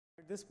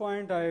this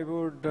point, I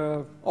would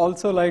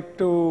also like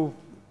to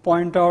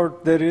point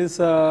out there is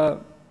a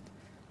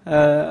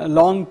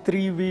long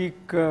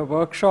 3-week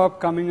workshop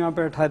coming up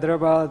at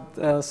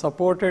Hyderabad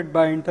supported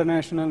by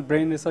International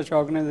Brain Research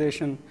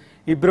Organization,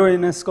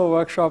 IBRO-UNESCO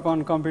workshop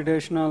on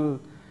computational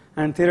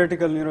and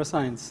theoretical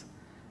neuroscience.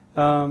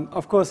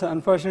 Of course,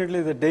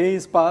 unfortunately the day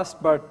is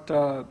past, but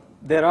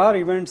there are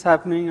events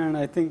happening, and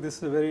I think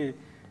this is a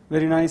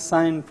very nice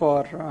sign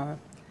for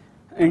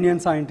Indian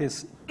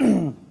scientists.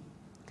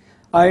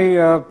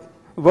 I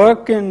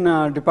work in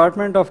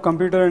Department of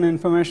Computer and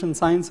Information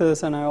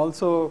Sciences, and I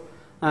also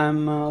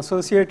am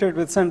associated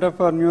with Center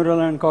for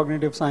Neural and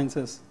Cognitive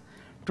Sciences.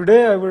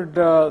 Today I would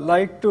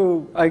like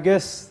to, I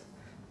guess,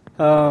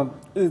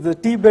 the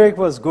tea break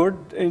was good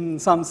in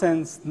some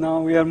sense. Now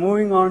we are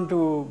moving on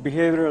to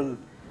behavioral,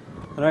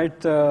 right?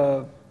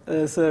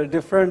 There's a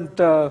different,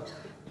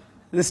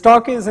 this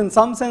talk is in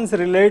some sense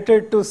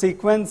related to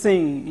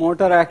sequencing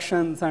motor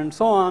actions and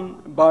so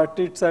on, but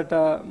it's at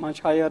a much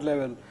higher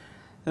level.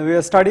 We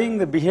are studying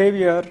the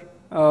behavior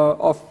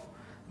of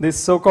this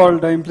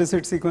so-called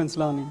implicit sequence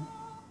learning.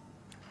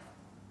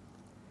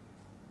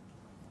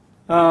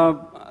 I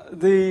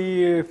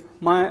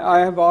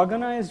have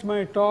organized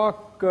my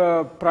talk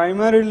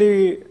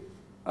primarily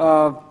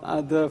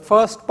the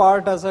first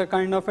part as a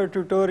kind of a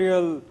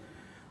tutorial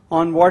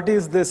on what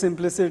is this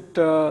implicit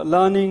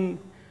learning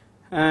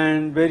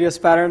and various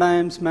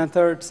paradigms,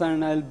 methods,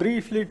 and I'll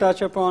briefly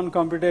touch upon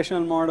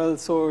computational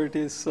models, so it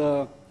is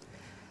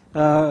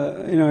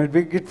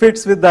it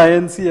fits with the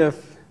INCF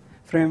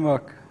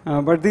framework.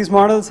 But these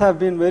models have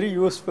been very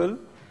useful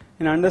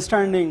in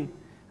understanding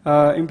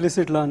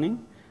implicit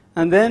learning.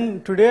 And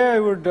then today I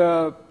would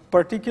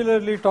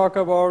particularly talk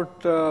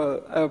about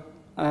the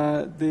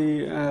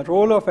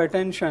role of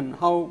attention,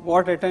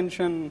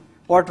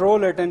 what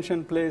role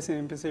attention plays in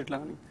implicit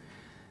learning,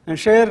 and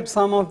share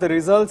some of the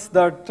results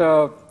that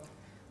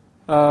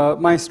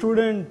my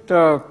student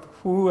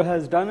who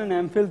has done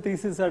an MPhil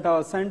thesis at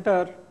our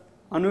center,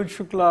 Anuj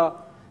Shukla,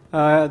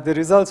 the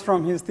results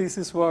from his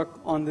thesis work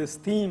on this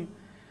theme.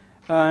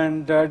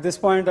 And at this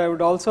point I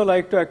would also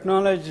like to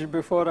acknowledge,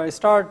 before I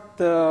start,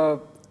 the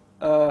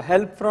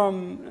help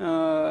from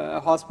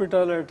a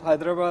hospital at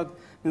Hyderabad,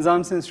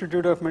 Nizam's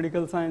Institute of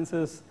Medical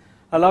Sciences,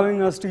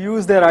 allowing us to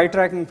use their eye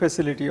tracking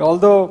facility.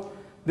 Although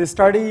the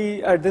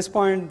study at this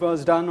point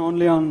was done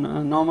only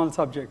on normal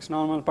subjects,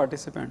 normal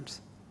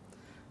participants.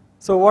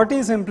 So what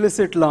is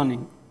implicit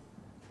learning?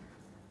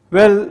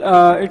 Well,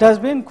 it has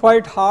been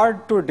quite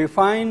hard to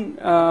define,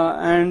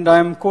 and I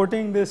am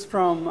quoting this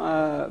from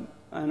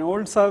an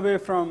old survey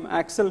from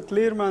Axel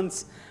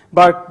Clearmans,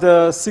 but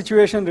the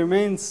situation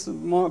remains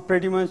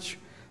pretty much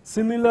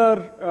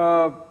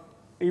similar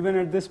even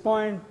at this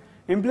point.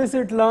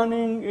 Implicit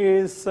learning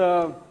is,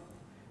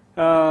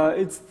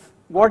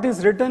 what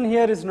is written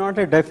here is not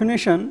a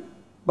definition,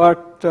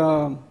 but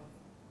a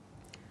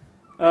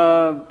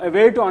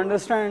way to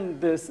understand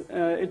this.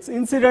 It's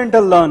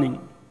incidental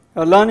learning.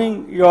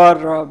 You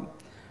are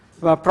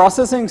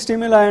processing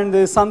stimuli, and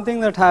there is something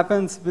that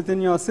happens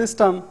within your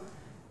system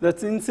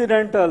that's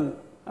incidental,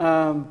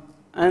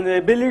 and the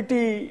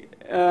ability,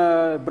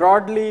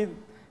 broadly,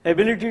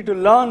 ability to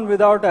learn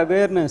without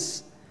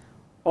awareness,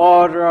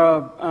 or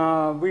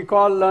we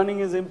call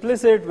learning is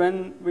implicit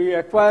when we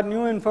acquire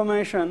new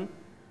information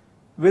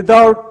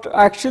without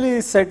actually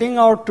setting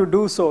out to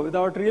do so,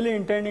 without really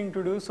intending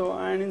to do so,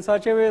 and in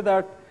such a way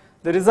that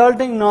the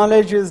resulting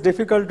knowledge is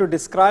difficult to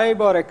describe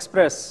or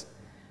express.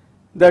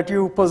 That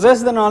you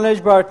possess the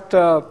knowledge, but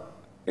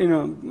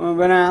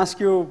when I ask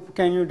you,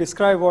 can you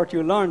describe what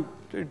you learned,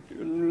 it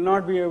will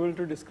not be able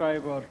to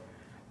describe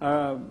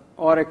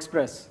or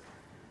express.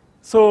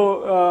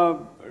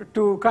 So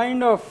to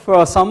kind of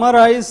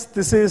summarize,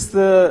 this is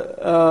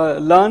the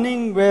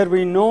learning where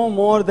we know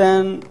more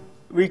than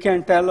we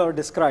can tell or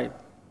describe.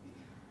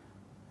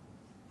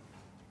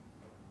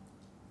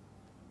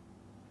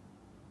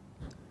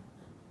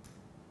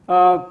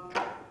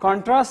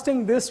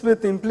 Contrasting this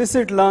with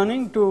implicit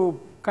learning to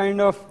kind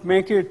of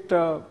make it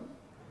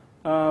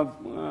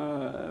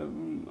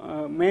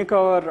make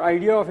our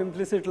idea of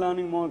implicit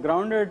learning more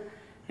grounded.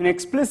 In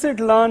explicit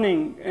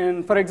learning,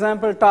 in for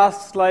example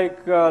tasks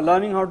like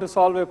learning how to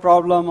solve a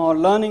problem or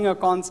learning a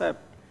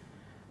concept,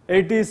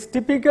 it is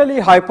typically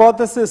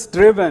hypothesis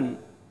driven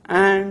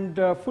and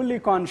fully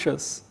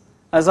conscious,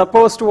 as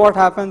opposed to what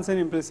happens in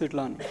implicit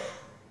learning.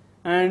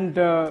 And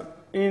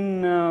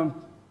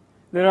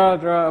there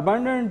are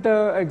abundant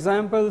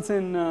examples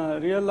in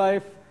real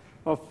life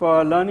of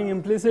learning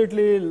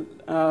implicitly.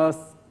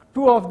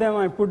 Two of them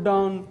I put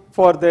down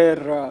for their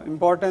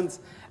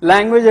importance.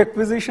 Language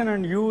acquisition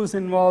and use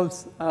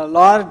involves a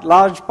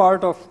large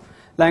part of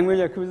language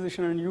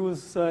acquisition and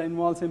use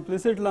involves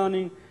implicit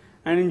learning.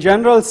 And in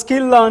general,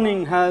 skill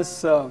learning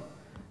has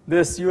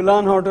this: you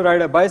learn how to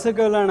ride a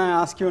bicycle, and I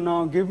ask you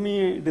now, give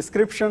me a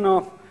description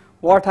of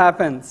what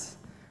happens,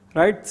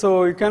 right?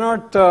 So you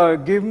cannot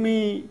give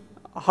me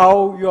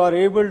how you are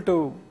able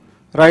to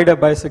ride a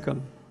bicycle,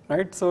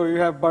 right? So you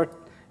have, but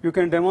you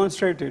can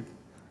demonstrate it.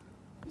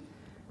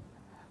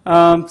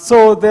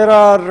 So there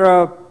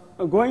are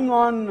going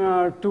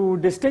on to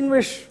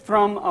distinguish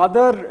from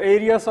other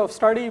areas of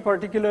study,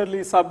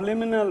 particularly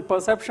subliminal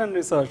perception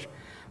research,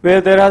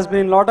 where there has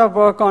been a lot of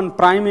work on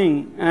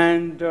priming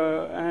and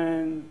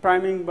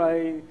priming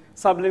by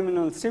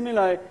subliminal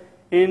stimuli.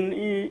 In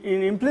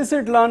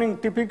implicit learning,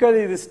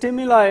 typically the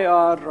stimuli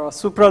are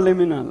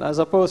supraliminal as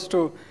opposed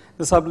to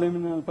the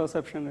subliminal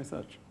perception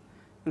research.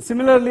 And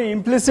similarly,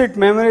 implicit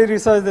memory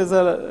research, there's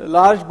a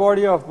large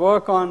body of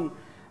work on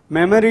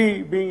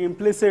memory being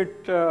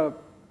implicit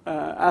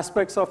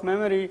aspects of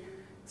memory.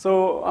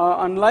 So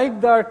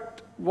unlike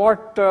that,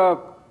 what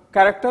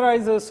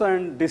characterizes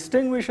and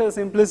distinguishes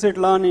implicit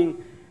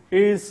learning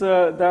is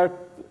that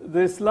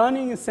this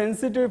learning is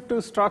sensitive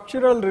to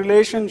structural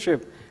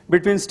relationship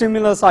between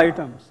stimulus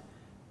items,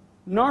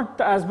 not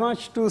as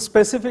much to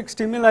specific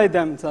stimuli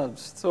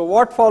themselves. So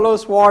what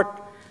follows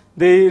what,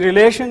 the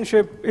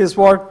relationship is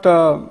what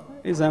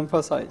is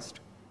emphasized.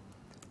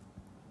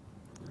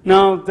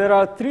 Now, there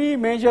are three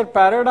major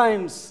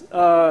paradigms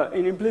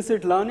in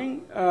implicit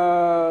learning,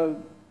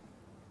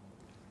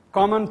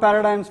 common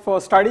paradigms for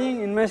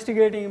studying,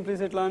 investigating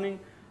implicit learning: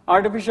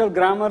 artificial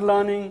grammar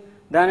learning,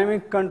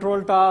 dynamic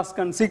control task,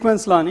 and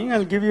sequence learning.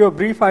 I'll give you a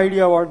brief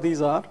idea what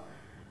these are.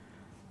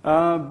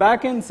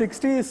 Back in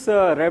 60s,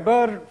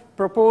 Reber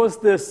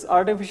proposed this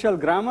artificial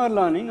grammar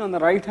learning. On the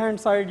right hand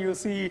side, you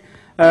see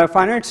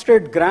finite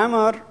state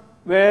grammar,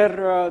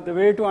 where the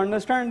way to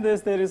understand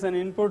this, there is an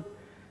input.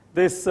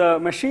 This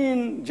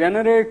machine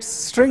generates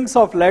strings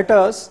of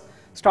letters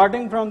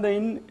starting from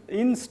the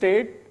in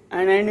state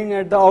and ending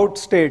at the out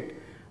state,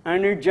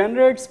 and it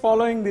generates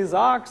following these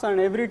arcs, and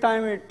every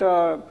time it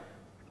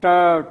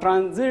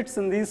transits,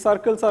 and these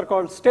circles are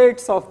called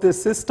states of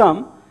this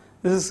system.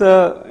 This is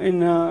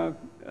in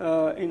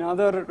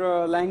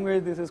other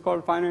language, this is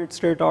called finite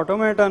state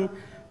automaton,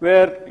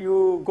 where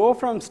you go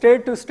from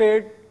state to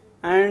state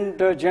and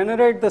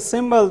generate the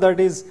symbol that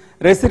is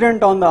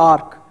resident on the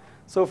arc.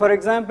 So for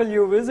example,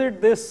 you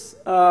visit this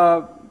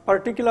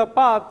particular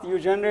path, you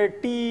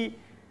generate T,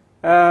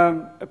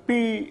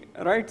 P,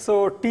 right?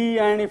 So T,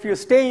 and if you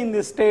stay in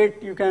this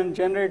state, you can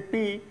generate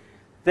P,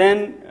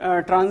 then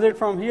transit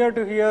from here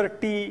to here,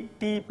 T,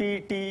 T, P,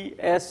 T,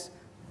 S,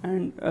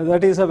 and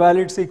that is a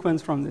valid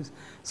sequence from this.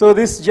 So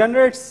this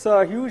generates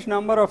a huge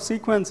number of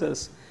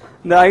sequences.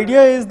 The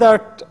idea is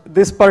that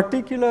this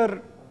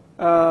particular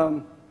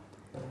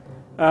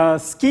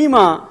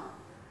schema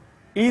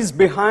is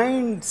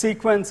behind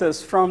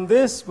sequences. From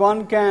this,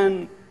 one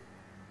can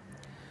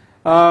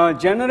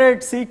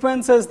generate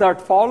sequences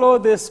that follow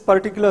this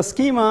particular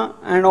schema,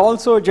 and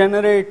also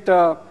generate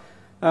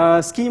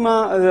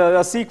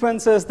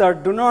sequences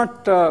that do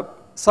not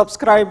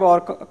subscribe or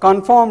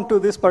conform to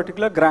this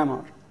particular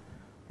grammar.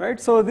 Right?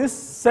 So this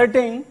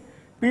setting,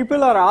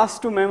 people are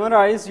asked to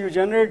memorize. You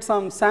generate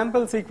some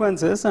sample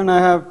sequences, and I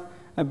have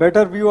a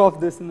better view of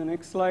this in the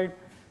next slide,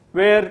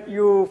 where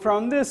you,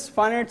 from this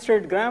finite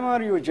state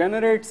grammar, you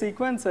generate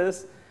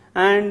sequences,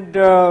 and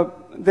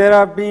there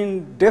have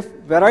been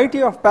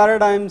variety of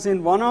paradigms.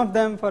 In one of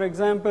them, for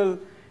example,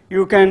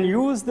 you can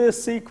use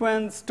this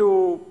sequence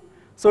to,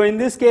 so in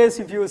this case,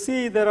 if you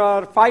see, there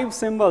are 5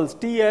 symbols,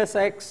 T, S,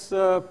 X,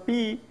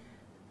 P,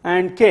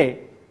 and K,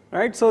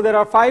 right? So there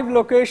are 5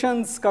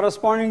 locations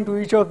corresponding to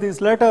each of these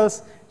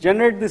letters,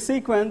 generate the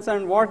sequence,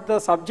 and what the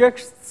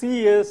subjects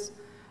see is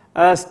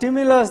a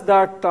stimulus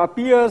that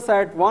appears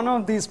at one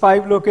of these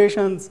 5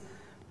 locations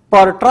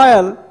per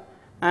trial,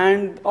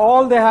 and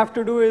all they have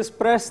to do is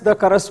press the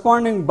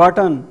corresponding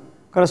button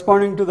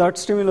corresponding to that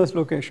stimulus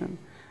location.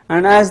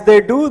 And as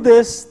they do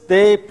this,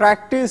 they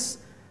practice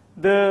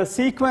the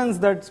sequence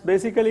that's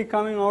basically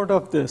coming out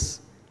of this.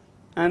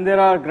 And there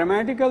are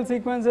grammatical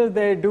sequences.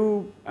 They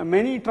do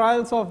many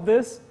trials of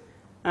this,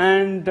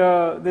 and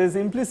there's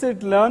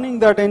implicit learning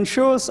that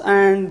ensures,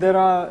 and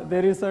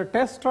there is a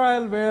test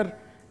trial where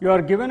you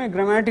are given a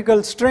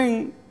grammatical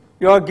string,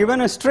 you are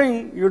given a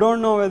string, you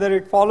don't know whether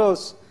it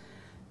follows.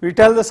 We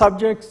tell the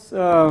subjects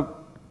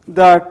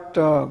that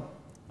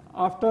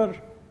after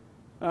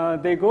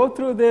they go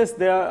through this,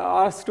 they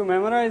are asked to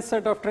memorize a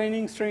set of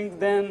training strings,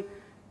 then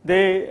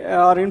they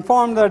are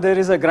informed that there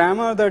is a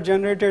grammar that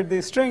generated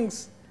these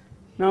strings.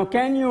 Now,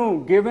 can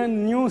you,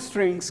 given new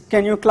strings,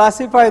 can you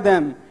classify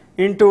them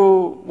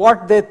into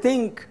what they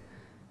think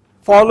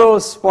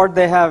follows what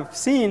they have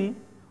seen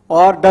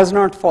or does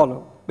not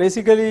follow?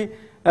 Basically,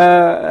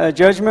 a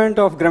judgment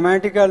of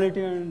grammaticality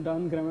and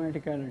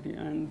ungrammaticality.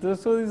 And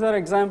so these are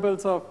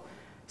examples of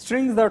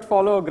strings that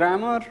follow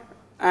grammar,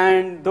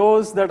 and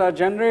those that are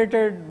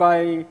generated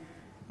by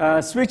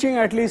switching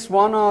at least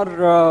one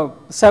or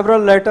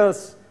several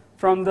letters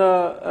from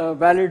the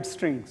valid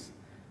strings.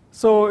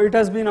 So it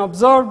has been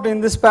observed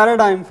in this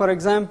paradigm, for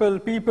example,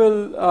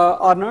 people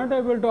are not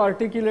able to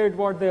articulate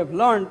what they have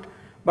learned,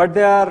 but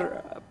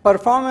their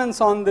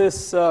performance on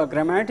this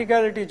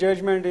grammaticality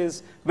judgment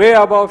is way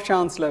above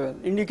chance level,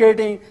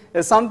 indicating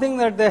something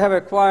that they have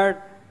acquired,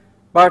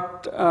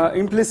 but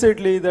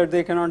implicitly that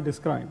they cannot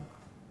describe.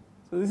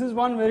 So this is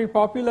one very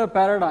popular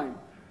paradigm.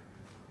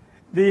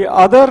 The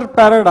other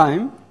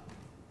paradigm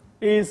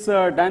is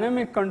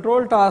dynamic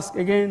control task.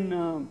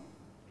 Again,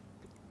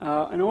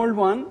 an old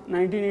one,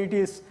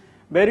 1980s.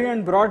 Berry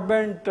and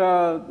Broadbent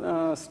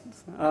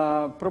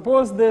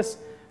proposed this,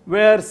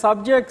 where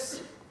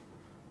subjects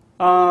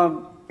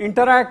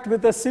interact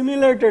with a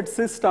simulated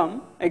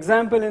system.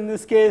 Example, in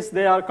this case,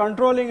 they are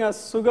controlling a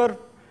sugar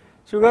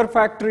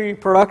factory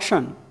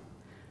production.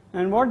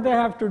 And what they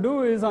have to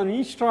do is, on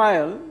each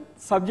trial,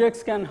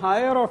 subjects can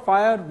hire or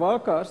fire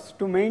workers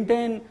to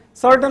maintain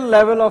certain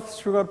level of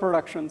sugar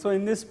production. So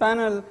in this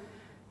panel,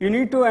 you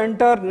need to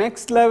enter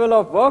next level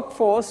of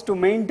workforce to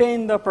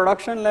maintain the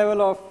production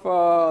level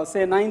of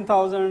say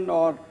 9,000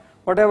 or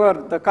whatever.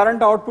 The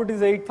current output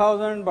is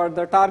 8,000, but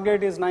the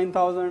target is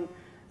 9,000,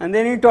 and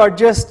they need to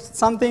adjust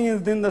something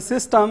within the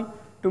system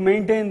to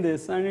maintain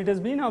this. And it has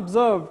been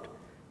observed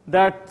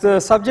that the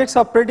subjects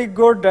are pretty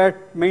good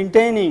at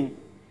maintaining,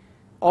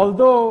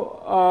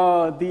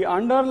 although the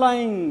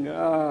underlying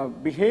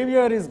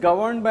behavior is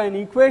governed by an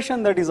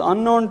equation that is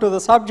unknown to the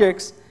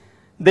subjects.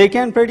 They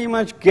can pretty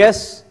much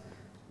guess,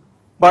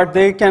 but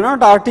they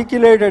cannot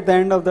articulate at the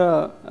end of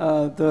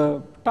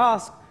the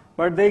task,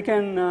 but they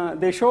can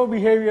they show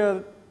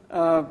behavior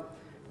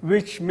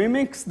which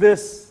mimics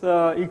this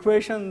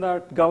equation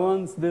that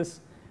governs this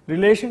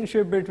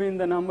relationship between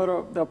the number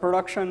of the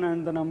production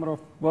and the number of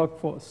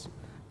workforce,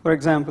 for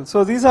example.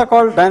 So these are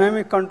called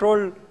dynamic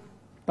control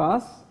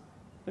tasks.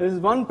 There is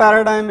one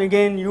paradigm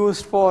again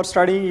used for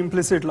studying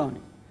implicit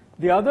learning.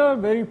 The other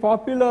very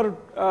popular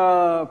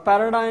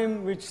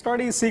paradigm which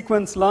studies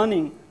sequence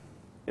learning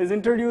is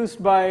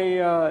introduced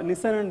by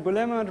Nissen and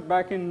Bullemer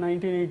back in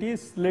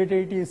 1980s, late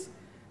 80s.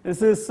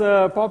 This is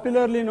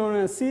popularly known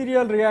as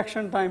serial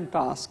reaction time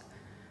task.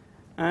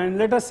 And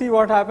let us see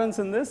what happens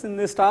in this. In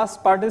this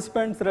task,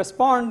 participants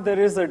respond. There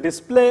is a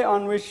display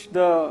on which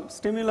the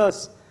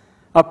stimulus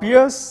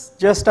appears.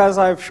 Just as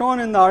I have shown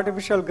in the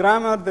artificial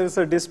grammar, there is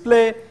a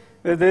display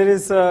where there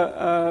is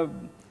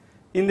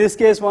in this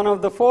case, one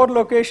of the 4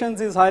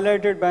 locations is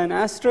highlighted by an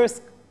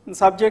asterisk. And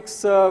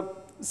subjects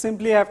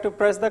simply have to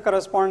press the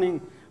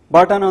corresponding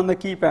button on the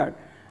keypad.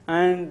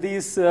 And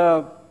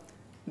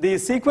the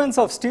sequence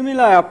of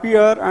stimuli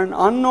appear, and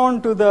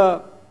unknown to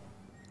the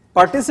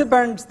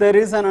participants, there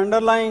is an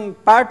underlying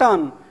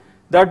pattern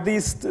that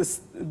these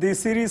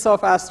series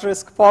of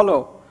asterisks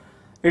follow.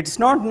 It's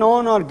not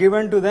known or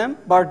given to them,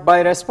 but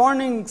by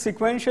responding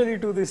sequentially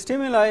to the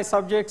stimuli,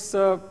 subjects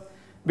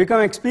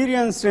become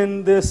experienced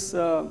in this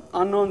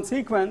unknown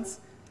sequence.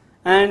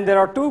 And there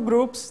are 2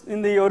 groups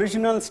in the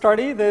original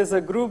study. There is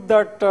a group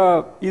that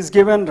is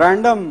given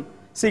random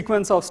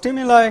sequence of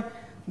stimuli,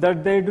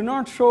 that they do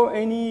not show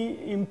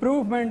any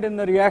improvement in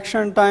the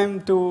reaction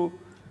time to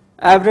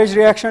average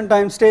reaction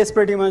time stays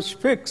pretty much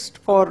fixed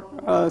for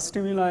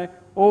stimuli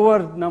over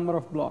number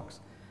of blocks.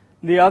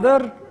 The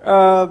other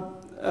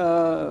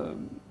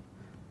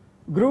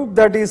group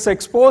that is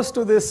exposed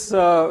to this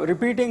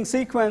repeating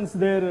sequence,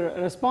 their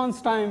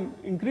response time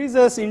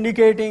increases,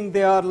 indicating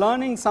they are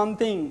learning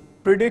something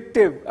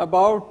predictive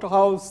about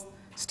how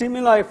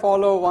stimuli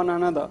follow one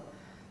another.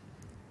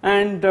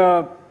 And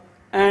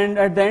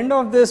at the end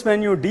of this,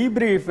 when you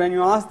debrief, when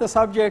you ask the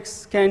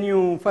subjects, can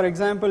you, for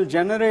example,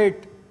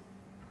 generate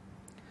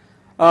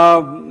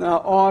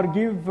or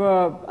give,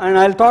 and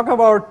I'll talk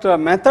about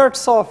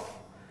methods of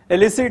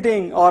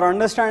eliciting or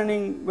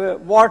understanding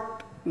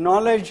what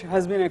knowledge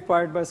has been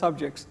acquired by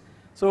subjects.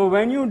 So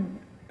when you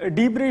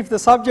debrief the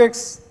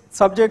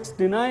subjects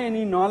deny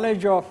any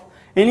knowledge of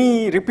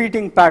any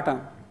repeating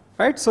pattern,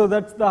 right? So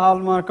that's the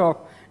hallmark of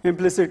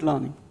implicit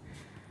learning.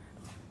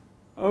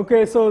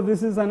 Okay, so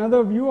this is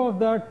another view of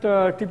that.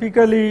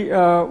 Typically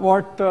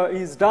what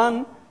is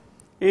done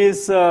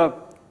is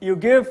you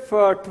give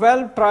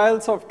 12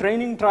 trials of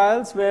training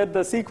trials where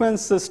the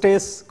sequence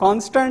stays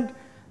constant.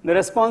 The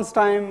response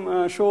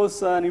time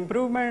shows an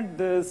improvement.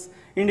 There's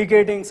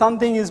indicating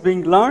something is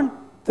being learned.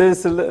 There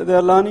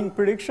are learning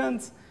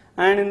predictions.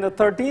 And in the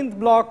 13th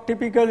block,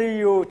 typically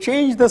you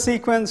change the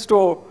sequence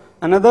to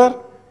another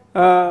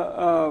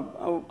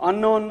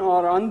unknown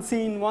or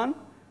unseen one,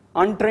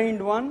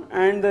 untrained one,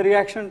 and the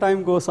reaction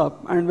time goes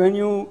up. And when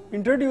you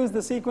introduce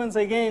the sequence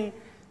again,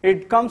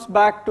 it comes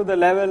back to the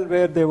level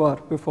where they were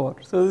before.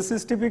 So this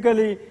is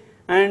typically,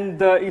 and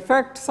the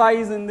effect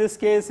size in this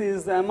case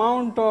is the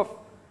amount of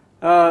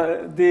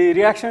the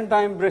reaction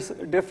time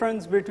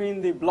difference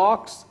between the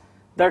blocks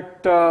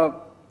that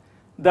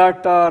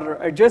are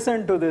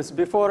adjacent to this,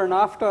 before and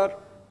after.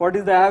 What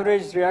is the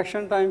average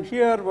reaction time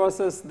here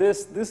versus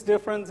this? This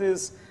difference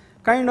is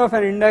kind of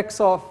an index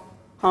of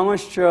how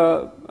much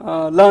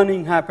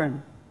learning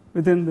happened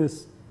within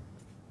this.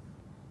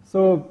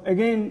 So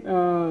again,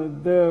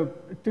 the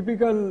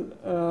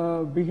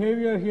typical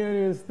behavior here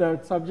is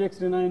that subjects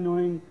deny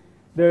knowing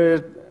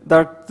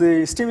that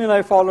the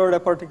stimuli followed a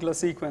particular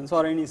sequence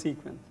or any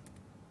sequence.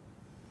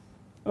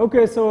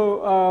 Okay,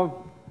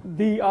 so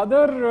the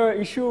other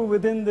issue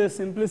within this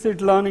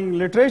implicit learning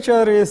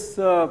literature is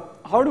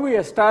how do we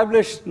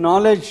establish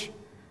knowledge,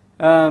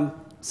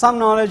 some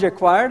knowledge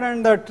acquired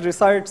and that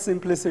resides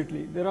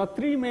implicitly. There are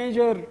 3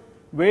 major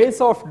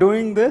ways of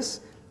doing this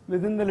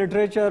within the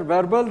literature: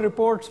 verbal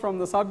reports from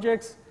the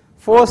subjects,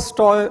 forced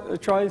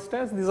choice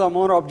tests, these are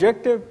more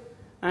objective,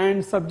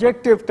 and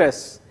subjective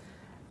tests.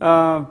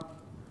 In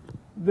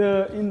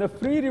the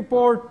free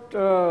report,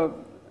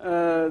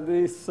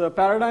 this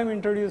paradigm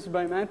introduced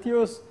by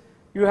Matthews,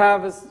 you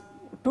have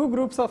two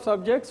groups of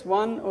subjects.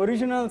 One,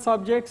 original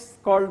subjects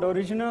called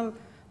original.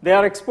 They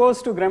are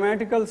exposed to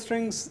grammatical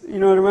strings.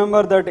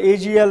 Remember that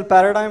AGL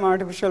paradigm,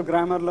 artificial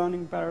grammar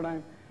learning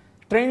paradigm.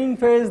 Training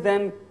phase,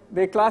 then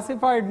they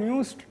classified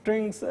new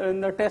strings in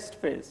the test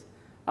phase.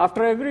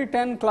 After every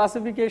 10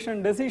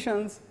 classification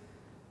decisions,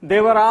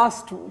 they were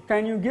asked,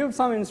 can you give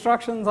some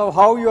instructions of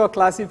how you are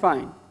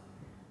classifying?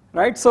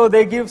 Right? So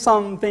they give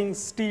some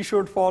things, T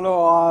should follow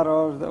R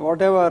or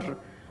whatever,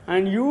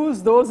 and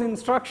use those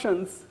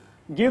instructions,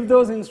 give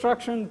those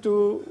instructions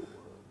to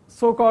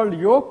so-called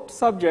yoked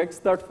subjects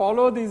that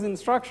follow these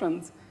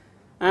instructions,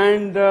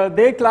 and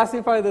they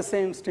classify the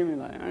same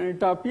stimuli. And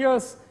it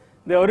appears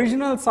the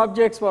original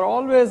subjects were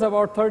always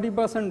about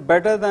 30%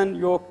 better than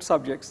yoked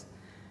subjects.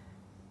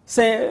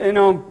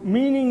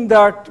 Meaning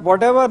that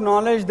whatever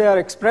knowledge they are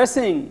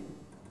expressing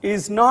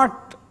is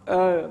not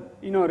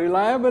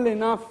reliable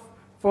enough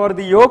for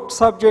the yoked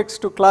subjects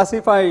to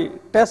classify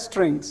test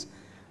strings,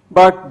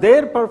 but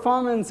their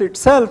performance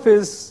itself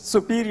is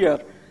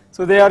superior.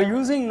 So they are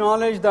using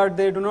knowledge that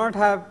they do not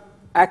have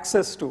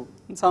access to,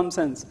 in some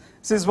sense.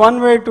 This is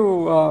one way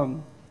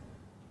to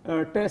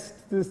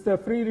test. This is the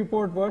free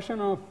report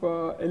version of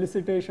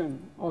elicitation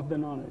of the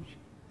knowledge.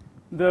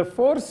 The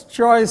forced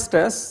choice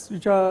tests,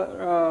 which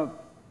are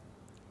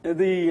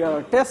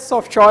the tests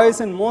of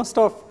choice in most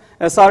of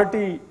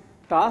SRT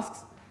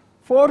tasks,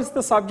 force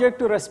the subject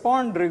to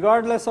respond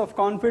regardless of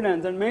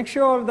confidence and make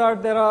sure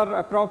that there are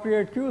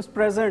appropriate cues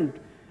present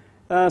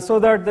so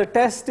that the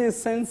test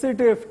is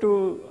sensitive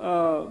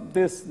to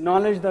this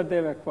knowledge that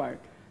they've acquired.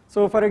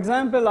 So for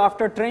example,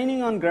 after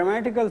training on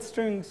grammatical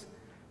strings,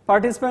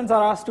 participants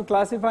are asked to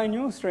classify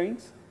new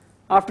strings.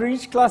 After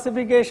each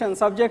classification,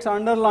 subjects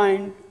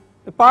underline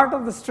the part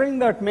of the string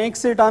that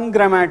makes it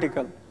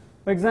ungrammatical.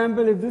 For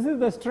example, if this is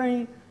the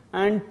string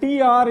and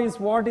TR is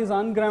what is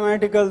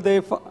ungrammatical,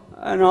 they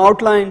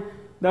outline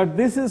that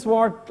this is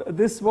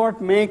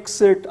what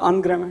makes it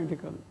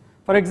ungrammatical.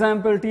 For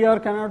example, TR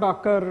cannot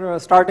occur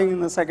starting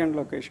in the second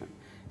location.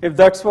 If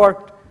that's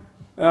what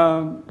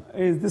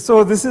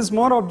so this is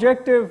more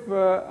objective,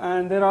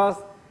 and there are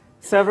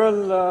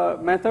several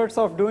methods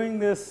of doing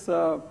this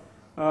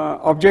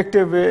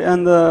objective way.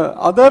 And the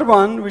other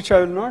one, which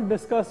I will not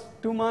discuss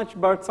too much,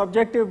 but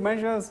subjective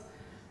measures,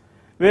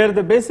 where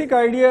the basic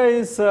idea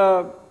is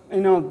the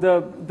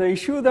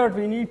issue that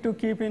we need to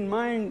keep in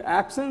mind,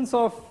 absence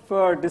of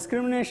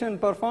discrimination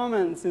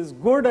performance is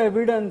good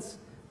evidence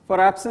for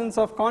absence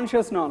of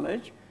conscious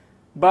knowledge,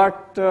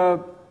 but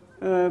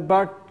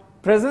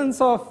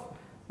presence of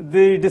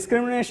the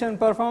discrimination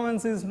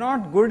performance is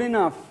not good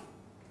enough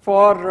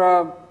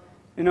for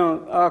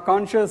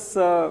conscious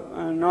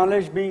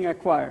knowledge being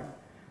acquired.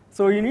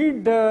 So you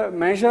need a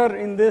measure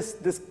in this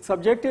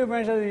subjective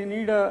measure, you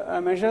need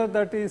a measure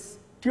that is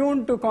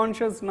tuned to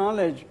conscious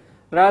knowledge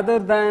rather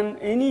than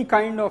any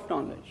kind of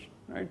knowledge,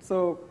 right?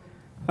 So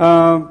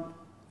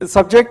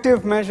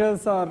subjective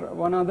measures are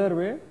one other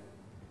way.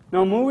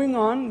 Now moving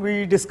on,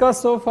 we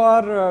discussed so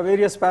far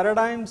various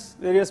paradigms,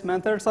 various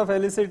methods of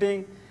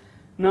eliciting.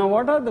 Now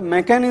what are the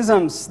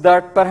mechanisms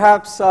that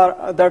perhaps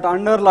that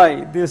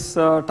underlie this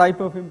type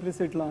of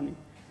implicit learning?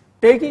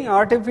 Taking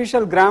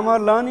artificial grammar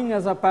learning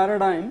as a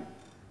paradigm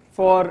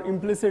for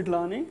implicit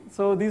learning.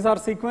 So these are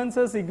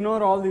sequences,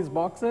 ignore all these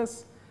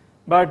boxes,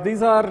 but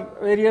these are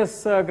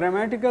various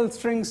grammatical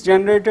strings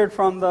generated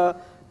from the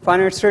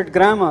finite state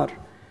grammar.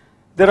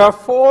 There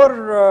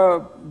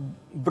are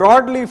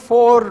broadly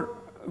four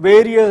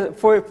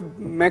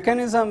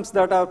mechanisms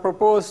that are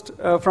proposed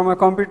from a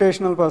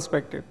computational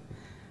perspective.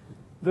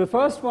 The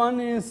first one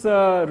is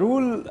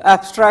rule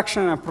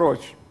abstraction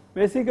approach.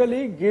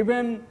 Basically,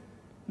 given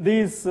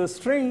these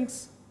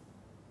strings,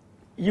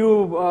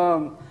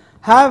 you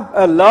have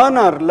a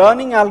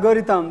learning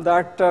algorithm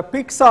that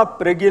picks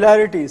up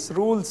regularities,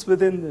 rules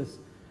within this.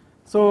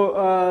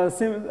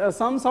 So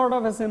some sort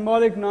of a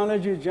symbolic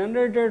knowledge is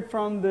generated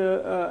from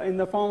in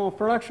the form of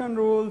production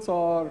rules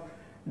or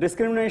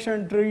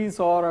discrimination trees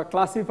or a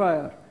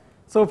classifier.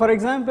 So for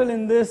example,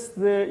 in this,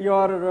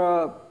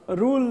 your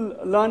rule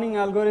learning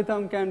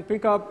algorithm can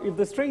pick up, if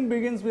the string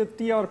begins with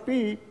T or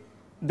P,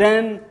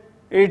 then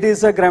it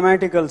is a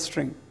grammatical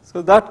string.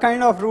 So that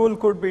kind of rule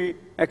could be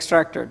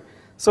extracted.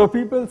 So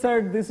people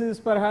said this is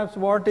perhaps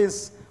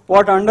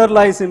what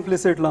underlies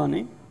implicit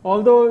learning,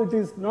 although it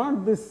is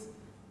not this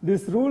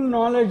rule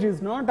knowledge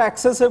is not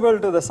accessible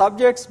to the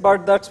subjects,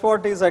 but that's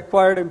what is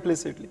acquired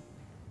implicitly.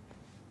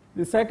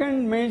 The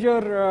second major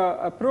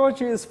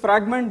approach is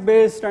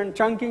fragment-based and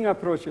chunking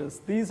approaches.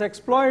 These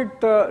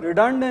exploit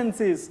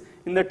redundancies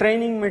in the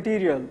training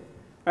material,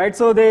 right?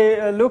 So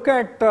they look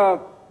at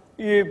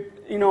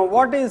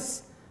what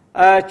is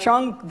a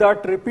chunk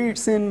that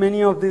repeats in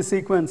many of these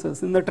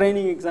sequences in the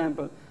training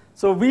example.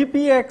 So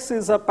VPX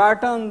is a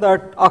pattern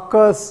that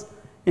occurs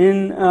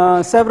in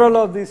several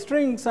of these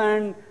strings,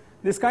 and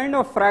this kind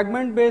of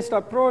fragment-based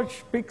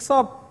approach picks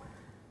up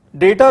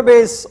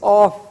database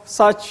of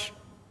such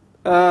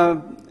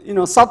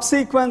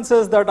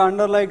subsequences that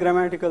underlie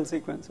grammatical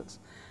sequences,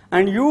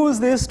 and use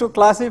this to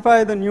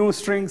classify the new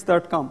strings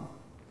that come.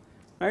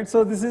 Right,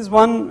 so this is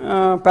one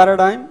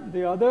paradigm.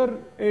 The other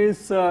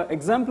is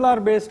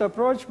exemplar-based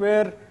approach,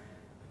 where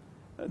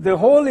the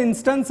whole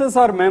instances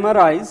are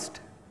memorized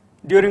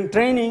during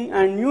training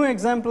and new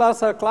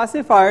exemplars are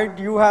classified.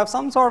 You have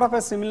some sort of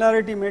a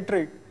similarity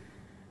metric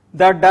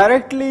that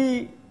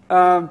directly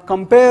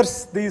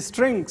compares these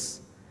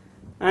strings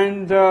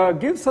and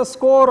gives a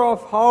score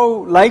of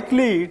how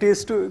likely it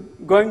is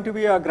going to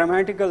be a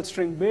grammatical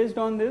string based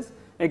on this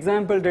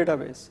example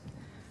database.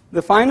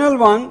 The final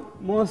one,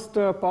 most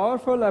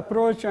powerful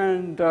approach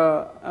and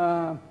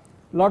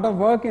lot of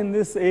work in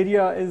this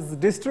area, is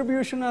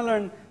distributional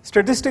and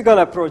statistical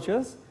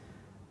approaches,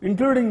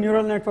 including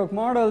neural network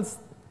models.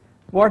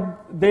 What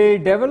they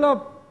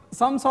develop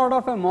some sort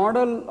of a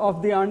model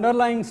of the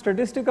underlying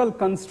statistical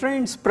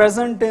constraints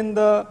present in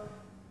the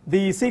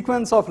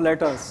sequence of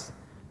letters.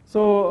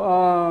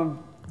 So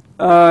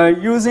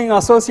using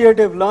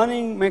associative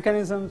learning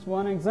mechanisms,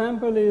 one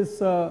example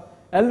is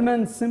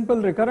Elman's simple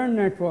recurrent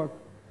network.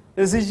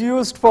 This is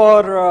used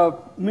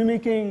for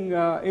mimicking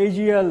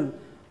AGL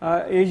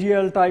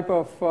type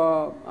of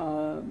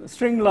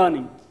string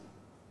learning.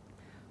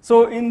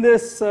 So in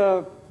this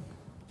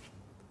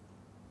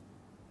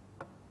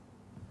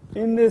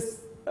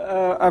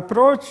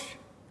approach,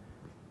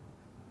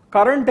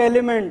 current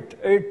element,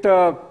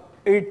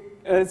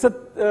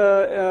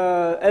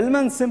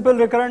 Elman's simple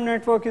recurrent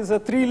network is a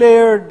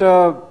 3-layered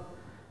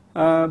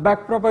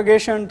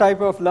backpropagation type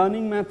of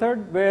learning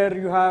method, where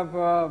you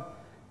have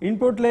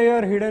input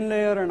layer, hidden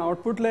layer, and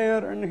output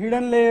layer. And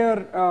hidden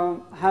layer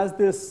has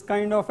this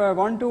kind of a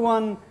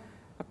one-to-one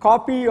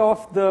copy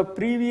of the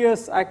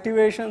previous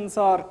activations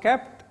are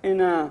kept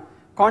in a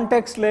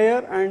context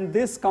layer, and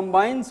this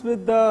combines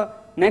with the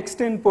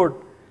next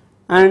input.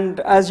 And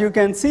as you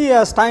can see,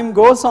 as time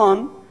goes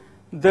on,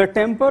 the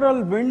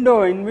temporal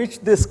window in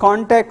which this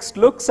context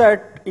looks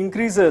at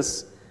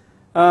increases.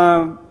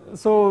 And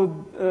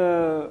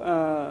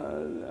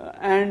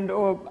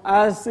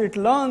as it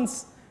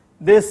learns,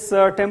 this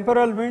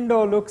temporal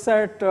window looks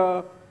at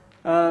the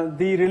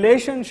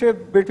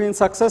relationship between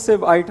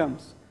successive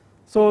items.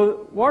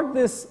 So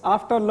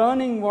after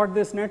learning what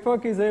this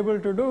network is able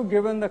to do,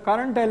 given the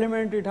current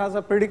element, it has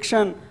a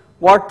prediction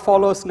what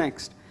follows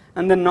next.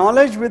 And the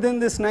knowledge within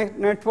this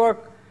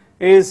network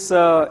is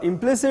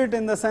implicit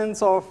in the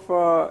sense of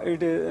it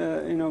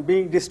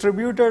being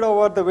distributed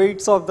over the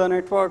weights of the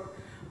network.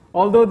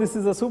 Although this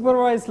is a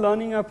supervised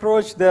learning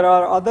approach, there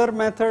are other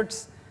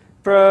methods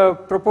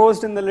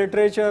proposed in the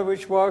literature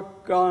which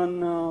work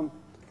on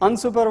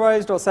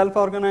unsupervised or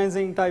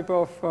self-organizing type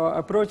of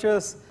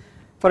approaches.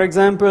 For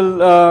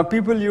example,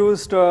 people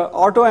used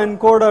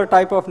autoencoder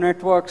type of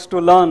networks to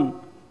learn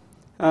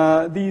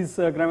these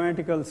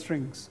grammatical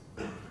strings.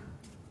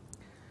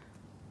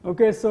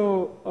 Okay,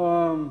 so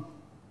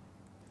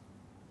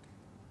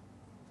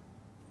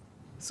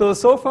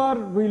so far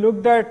we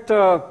looked at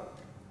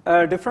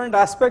different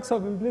aspects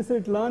of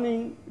implicit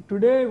learning.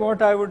 Today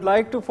what I would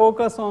like to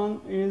focus on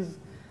is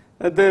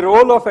the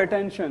role of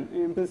attention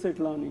in implicit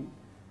learning.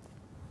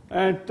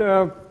 And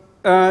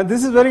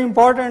this is very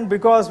important,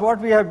 because what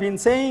we have been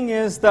saying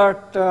is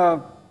that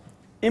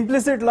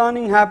implicit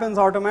learning happens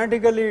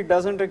automatically, it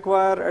doesn't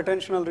require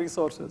attentional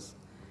resources.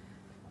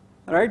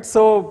 Right?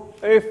 So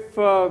if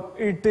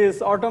it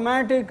is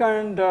automatic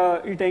and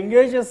it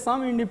engages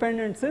some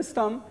independent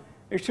system,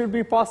 it should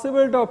be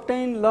possible to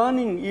obtain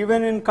learning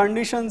even in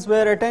conditions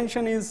where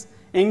attention is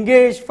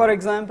engaged, for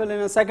example,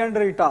 in a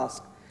secondary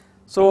task.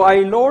 So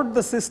I load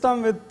the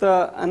system with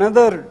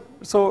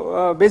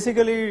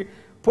basically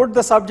put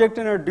the subject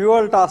in a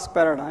dual task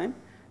paradigm,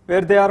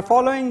 where they are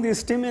following the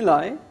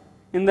stimuli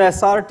in the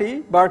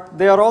SRT, but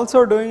they are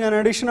also doing an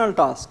additional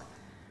task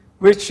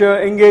which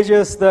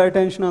engages the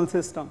attentional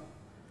system.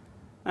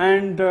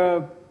 And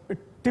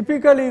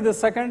typically the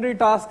secondary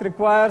task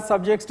requires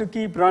subjects to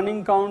keep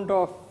running count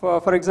of,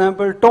 for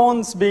example,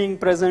 tones being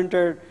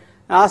presented,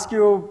 ask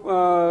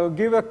you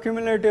give a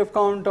cumulative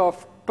count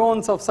of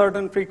tones of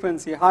certain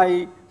frequency,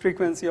 high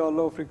frequency or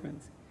low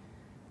frequency.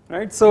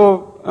 Right?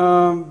 So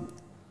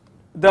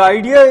the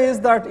idea is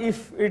that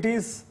if it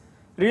is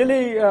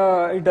really,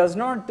 it does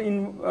not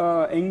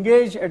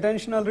engage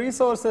attentional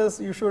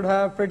resources, you should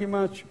have pretty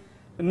much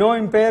no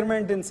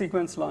impairment in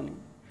sequence learning.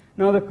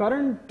 Now the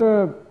current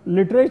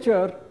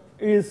literature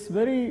is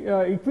very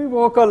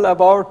equivocal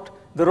about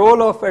the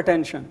role of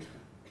attention.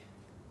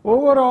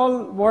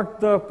 Overall, what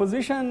the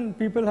position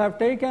people have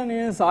taken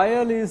is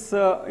IL is,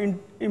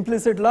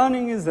 implicit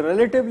learning is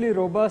relatively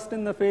robust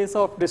in the face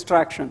of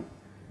distraction.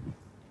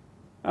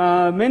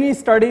 Many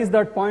studies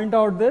that point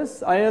out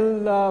this,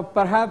 IL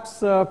perhaps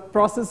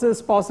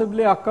processes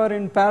possibly occur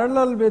in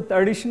parallel with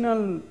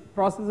additional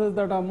processes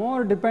that are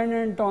more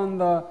dependent on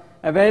the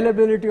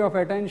availability of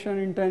attention,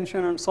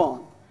 intention, and so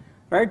on.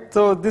 Right?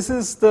 So this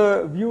is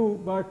the view,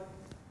 but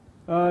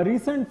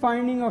recent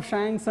finding of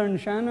Shanks and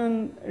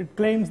Shannon, it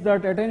claims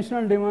that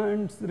attentional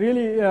demands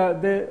really,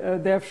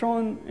 they have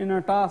shown in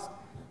a task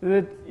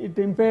that it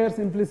impairs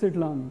implicit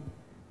learning.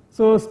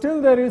 So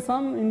still there is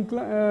some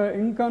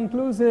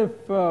inconclusive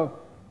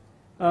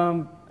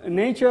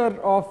nature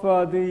of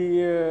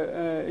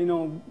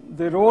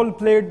the role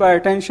played by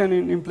attention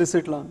in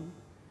implicit learning.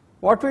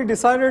 What we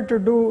decided to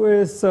do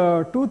is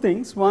two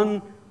things.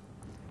 One,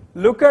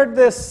 look at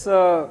this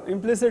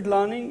implicit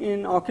learning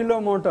in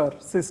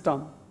oculomotor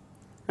system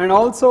and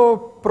also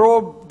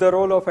probe the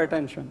role of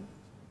attention.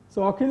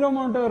 So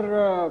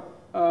oculomotor,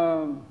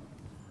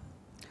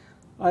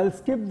 I'll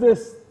skip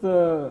this,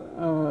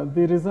 the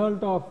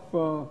result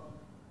of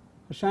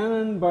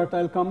Shannon, but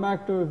I'll come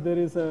back to if there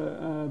is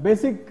a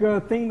basic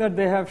thing that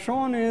they have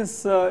shown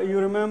is, you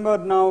remember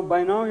now,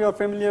 by now you are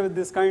familiar with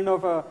this kind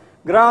of a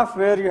graph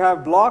where you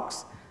have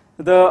blocks,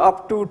 the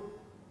up to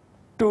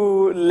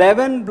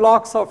 11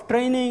 blocks of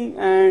training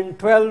and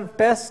 12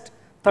 test,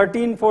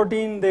 13,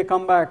 14 they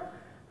come back.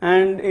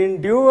 And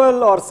in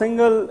dual or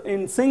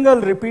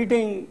single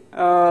repeating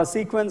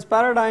sequence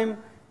paradigm,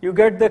 you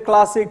get the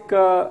classic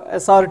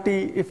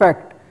SRT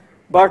effect.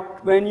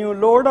 But when you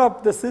load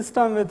up the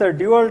system with a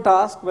dual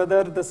task,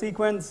 whether the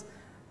sequence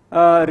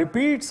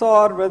repeats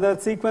or whether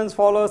the sequence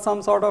follows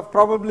some sort of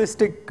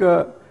probabilistic,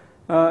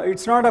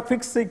 it's not a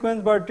fixed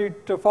sequence, but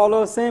it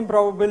follows same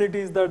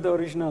probabilities that the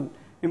original.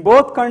 In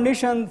both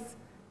conditions,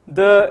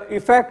 the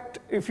effect,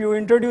 if you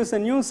introduce a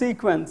new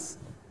sequence,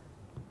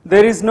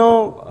 there is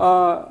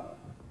no,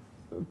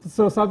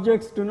 so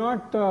subjects do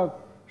not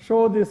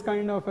show this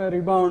kind of a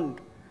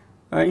rebound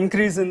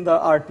increase in the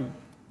RT,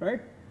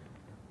 right?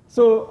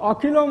 So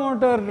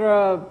oculomotor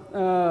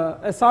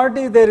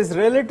SRT, there is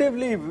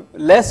relatively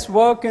less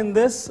work in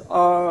this.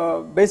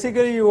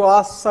 Basically you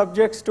ask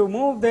subjects to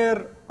move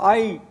their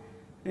eye,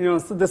 so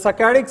the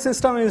saccadic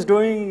system is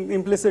doing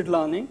implicit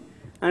learning,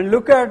 and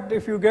look at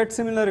if you get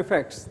similar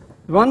effects.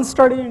 One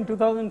study in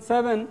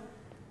 2007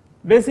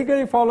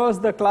 basically follows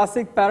the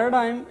classic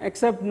paradigm,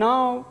 except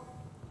now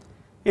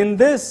in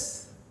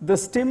this the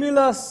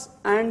stimulus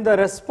and the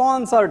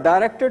response are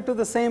directed to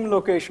the same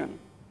location,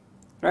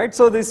 right?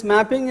 So this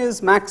mapping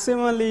is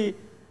maximally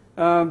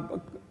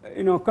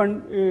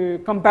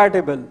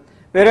compatible,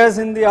 whereas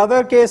in the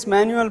other case,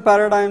 manual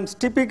paradigms,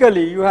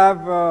 typically you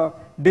have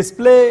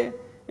display,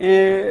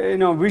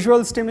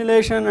 visual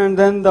stimulation, and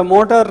then the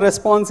motor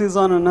response is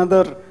on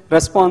another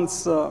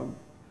response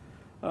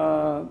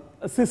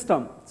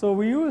system. So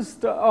we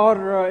used,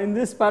 or in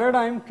this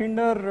paradigm,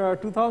 Kinder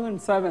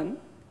 2007,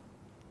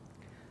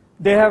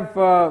 they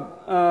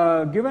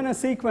have given a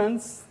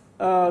sequence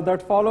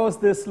that follows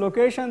this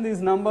location.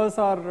 These numbers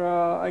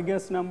are, I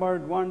guess,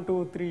 numbered 1,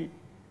 2, 3,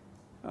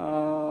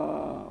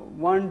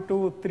 1,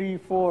 2, 3,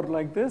 4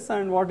 like this,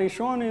 and what is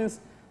shown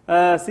is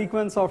a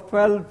sequence of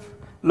 12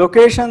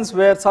 locations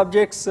where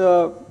subjects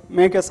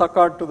make a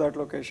saccade to that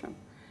location.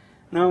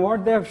 Now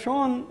what they have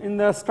shown in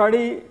the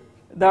study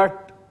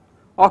that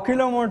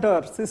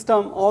oculomotor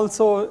system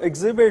also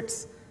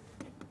exhibits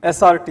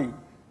SRT,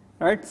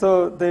 right?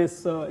 So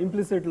this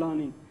implicit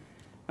learning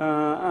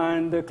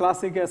and the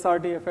classic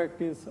SRT effect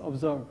is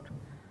observed.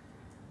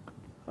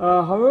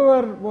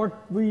 However,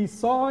 what we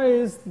saw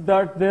is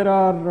that there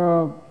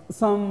are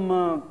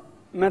some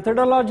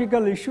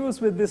methodological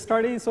issues with this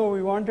study, so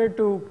we wanted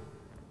to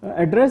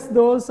address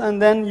those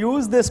and then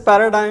use this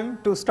paradigm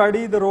to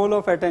study the role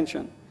of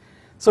attention.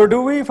 So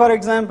do we, for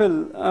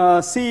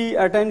example, see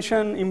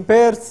attention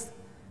impairs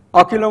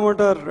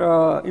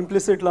oculomotor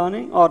implicit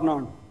learning or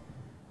not?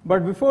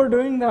 But before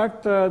doing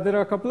that, there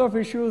are a couple of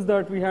issues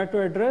that we had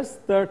to address.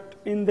 That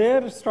in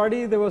their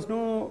study there was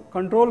no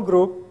control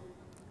group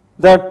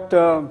that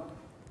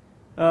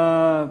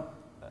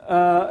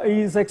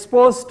is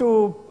exposed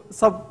to,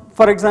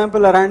 for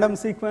example, a random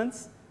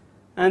sequence,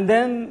 and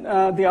then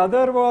the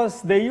other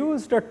was they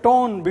used a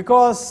tone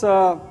because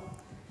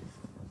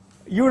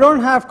you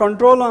don't have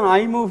control on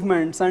eye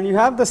movements and you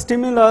have the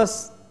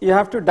stimulus, you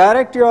have to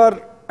direct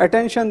your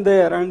attention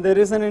there, and there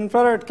is an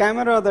infrared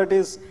camera that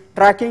is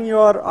tracking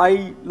your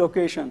eye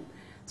location.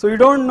 So you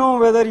don't know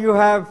whether you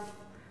have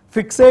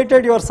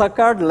fixated your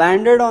saccade,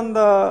 landed on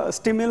the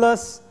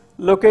stimulus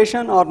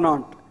location or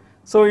not.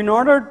 So in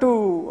order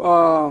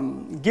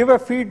to give a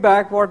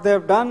feedback, what they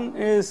have done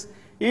is,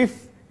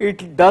 if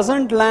it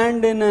doesn't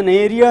land in an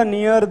area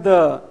near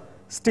the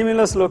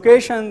stimulus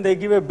location, they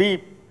give a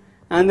beep,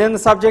 and then the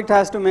subject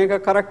has to make a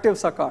corrective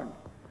saccade.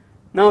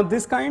 Now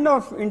this kind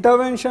of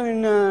intervention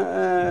in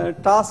a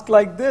task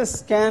like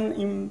this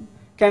can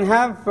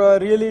have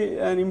really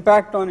an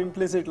impact on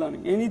implicit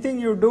learning. Anything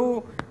you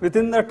do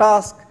within the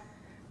task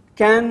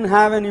can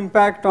have an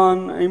impact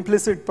on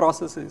implicit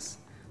processes.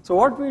 So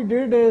what we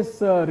did is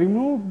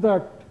remove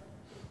that.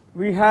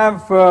 We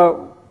have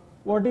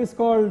what is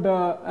called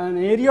an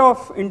area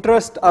of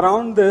interest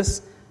around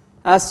this.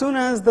 As soon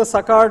as the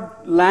saccade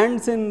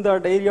lands in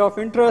that area of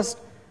interest,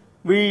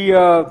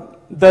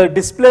 the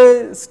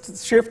display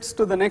shifts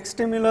to the next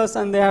stimulus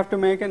and they have to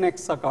make a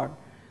next saccade.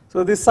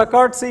 So this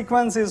saccade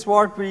sequence is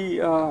what we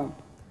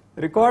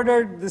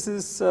recorded. This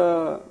is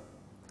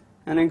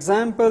an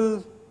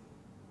example.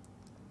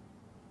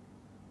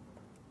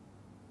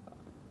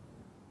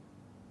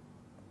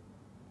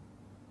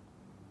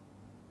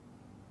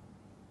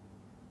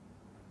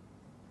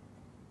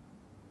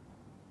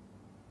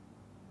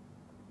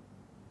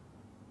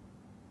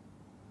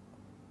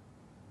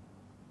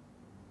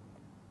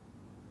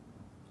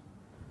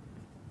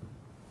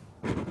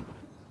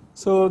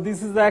 So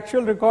this is the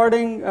actual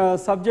recording.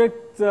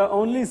 Subject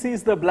only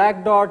sees the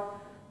black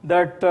dot,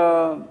 that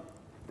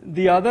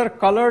the other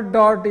colored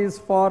dot is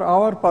for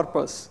our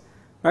purpose,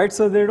 right?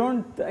 So they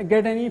don't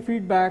get any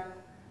feedback,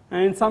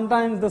 and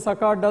sometimes the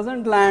sucker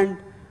doesn't land.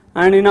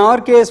 And in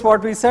our case,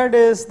 what we said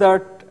is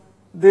that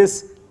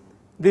this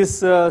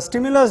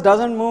stimulus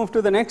doesn't move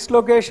to the next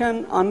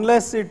location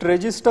unless it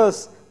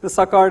registers the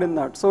saccade in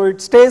that. So it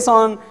stays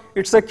on,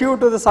 it's a cue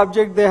to the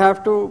subject, they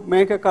have to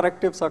make a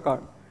corrective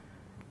saccade.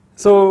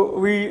 So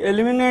we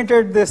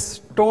eliminated this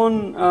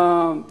tone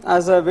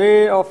as a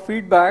way of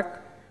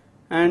feedback,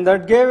 and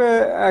that gave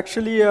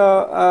actually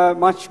a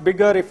much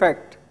bigger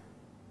effect.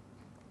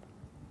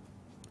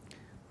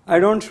 I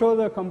don't show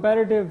the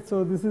comparative,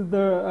 so this is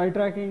the eye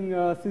tracking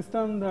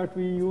system that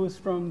we use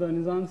from the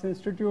Nizam's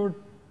Institute,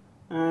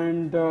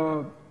 and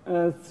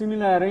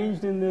similarly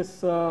arranged in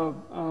this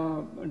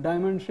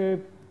diamond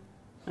shape,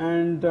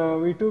 and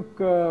we took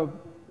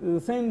the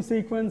same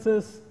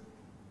sequences,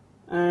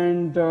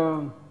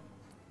 and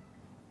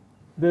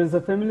there is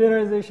a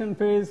familiarization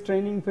phase,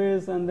 training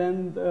phase, and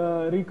then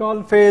the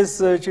recall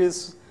phase, which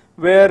is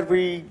where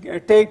we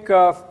take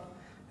a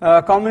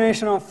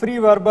combination of free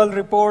verbal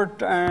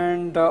report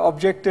and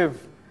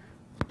objective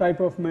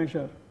type of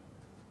measure.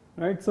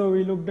 Right, so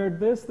we looked at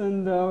this,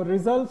 and the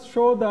results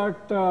show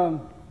that.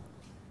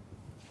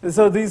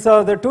 So these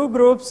are the two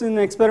groups in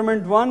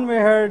experiment 1. We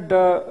had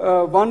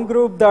one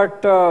group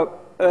that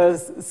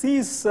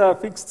sees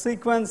fixed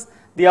sequence,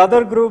 the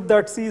other group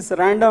that sees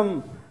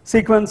random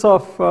sequence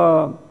of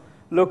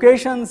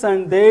locations,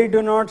 and they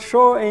do not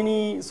show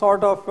any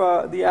sort of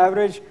the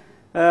average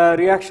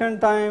reaction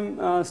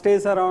time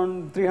stays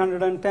around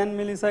 310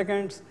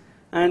 milliseconds,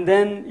 and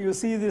then you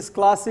see this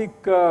classic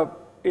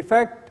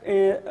effect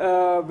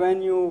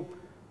when you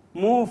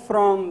move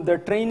from the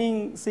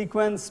training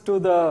sequence to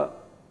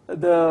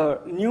the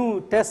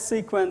new test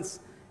sequence.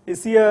 You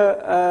see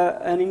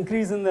an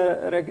increase in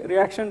the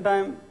reaction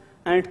time,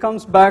 and it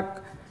comes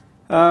back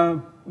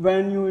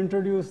when you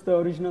introduce the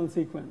original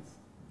sequence.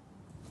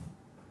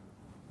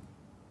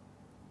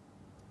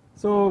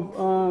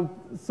 So,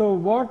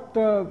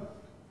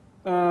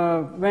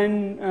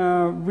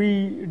 when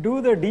we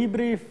do the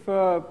debrief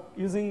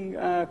using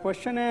a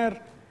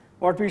questionnaire,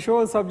 what we show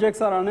is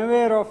subjects are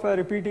unaware of a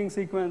repeating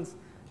sequence,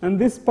 and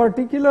this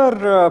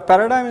particular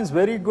paradigm is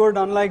very good,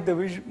 unlike the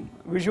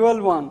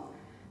visual one.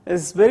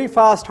 It's very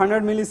fast,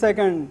 100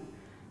 millisecond,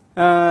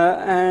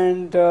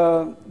 and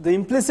the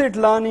implicit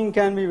learning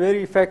can be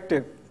very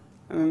effective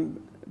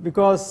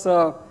because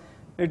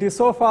it is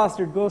so fast,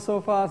 it goes so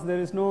fast,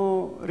 there is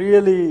no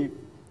really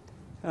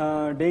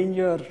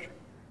danger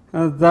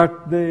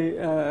that they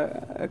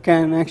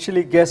can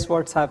actually guess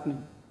what's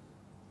happening.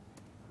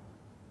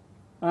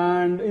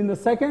 And in the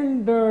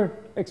second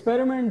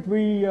experiment,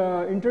 we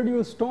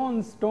introduced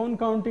tone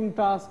counting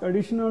task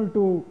additional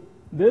to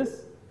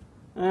this,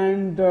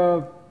 and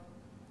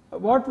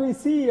what we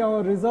see,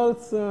 our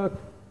results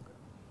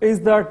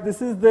is that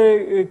this is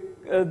the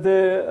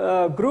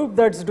group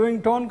that's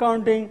doing tone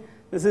counting.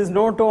 This is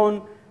no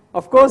tone.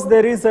 Of course,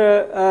 there is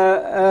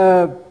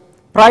a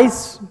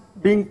price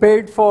being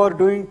paid for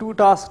doing two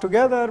tasks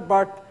together,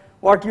 but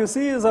what you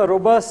see is a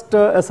robust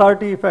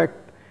SRT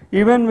effect.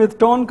 Even with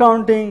tone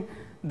counting,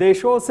 they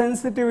show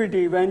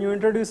sensitivity. When you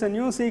introduce a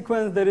new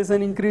sequence, there is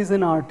an increase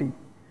in RT,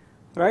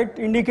 right?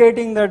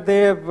 Indicating that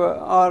they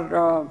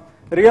are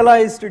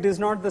realized it is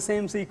not the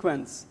same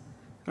sequence,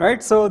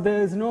 right? So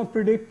there is no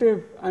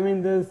predictive. I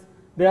mean,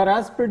 they are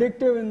as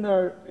predictive in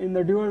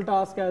the dual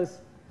task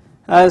as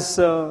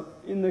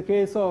in the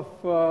case of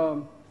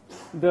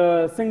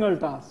the single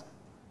task,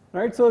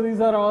 right? So these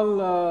are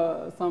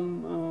all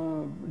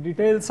some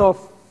details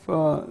of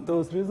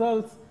those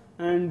results.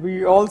 And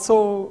we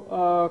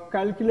also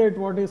calculate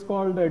what is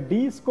called a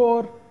D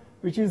score,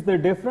 which is the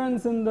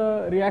difference in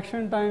the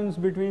reaction times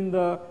between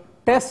the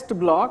test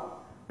block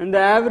and the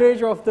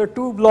average of the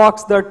two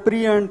blocks that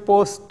pre and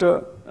post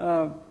that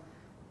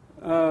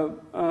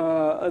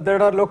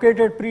are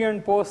located pre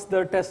and post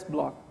the test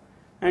block.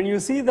 And you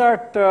see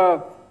that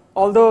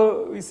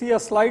although we see a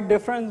slight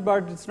difference,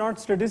 but it's not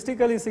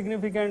statistically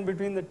significant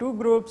between the two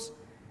groups,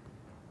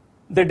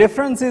 the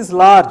difference is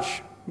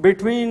large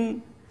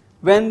between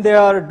when they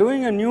are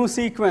doing a new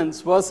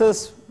sequence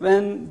versus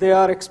when they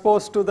are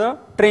exposed to the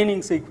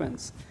training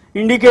sequence,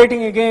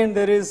 indicating again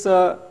there is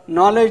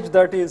knowledge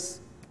that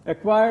is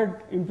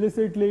acquired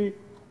implicitly.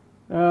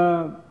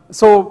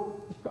 So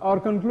our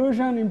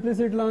conclusion,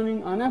 implicit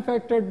learning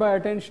unaffected by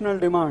attentional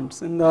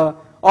demands in the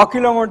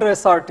oculomotor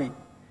SRT.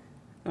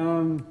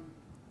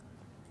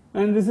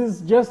 And this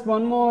is just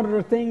one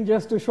more thing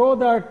just to show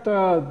that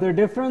the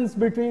difference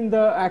between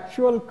the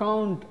actual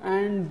count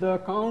and the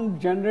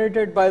count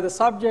generated by the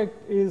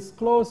subject is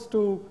close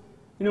to,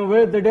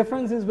 where the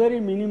difference is very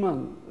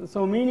minimal.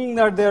 So meaning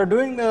that they are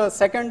doing the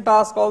second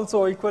task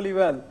also equally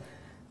well,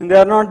 and they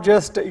are not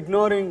just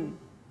ignoring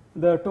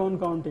the tone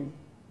counting.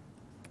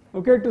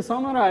 Okay, to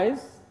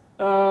summarize,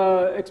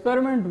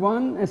 experiment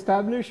 1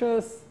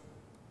 establishes,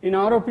 in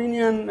our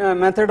opinion,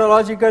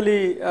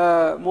 methodologically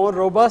more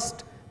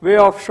robust way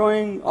of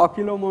showing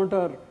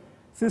oculomotor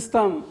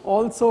system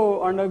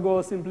also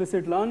undergoes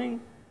implicit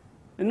learning.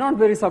 Not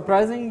very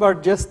surprising,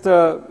 but just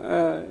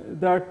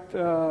that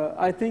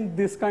I think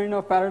this kind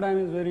of paradigm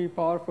is very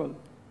powerful.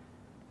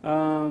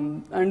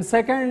 And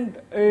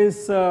second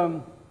is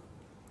that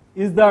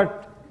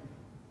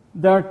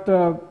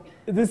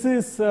this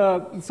is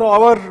so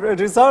our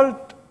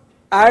result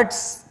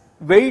adds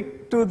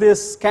weight to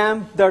this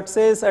camp that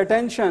says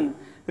attention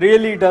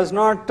really does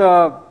not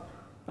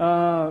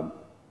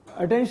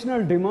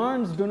attentional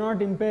demands do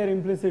not impair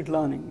implicit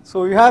learning.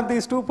 So you have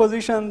these two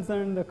positions,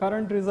 and the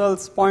current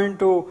results point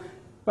to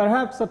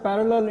perhaps a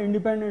parallel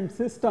independent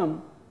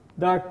system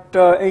that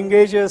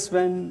engages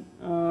when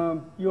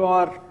you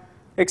are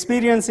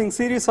experiencing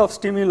series of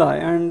stimuli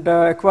and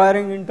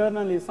acquiring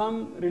internally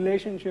some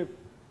relationship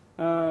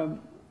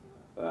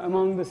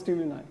among the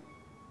stimuli.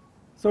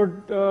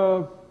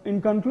 So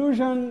in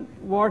conclusion,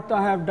 what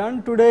I have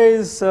done today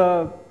is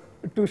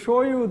to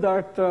show you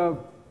that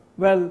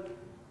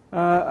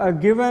a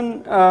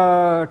given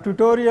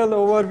tutorial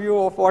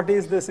overview of what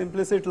is this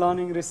implicit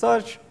learning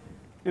research.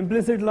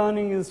 Implicit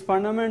learning is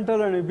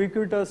fundamental and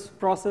ubiquitous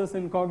process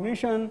in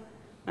cognition,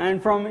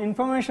 and from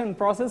information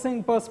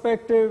processing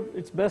perspective,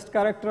 it's best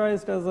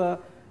characterized as a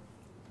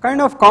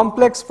kind of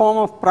complex form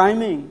of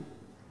priming,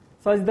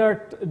 such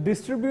that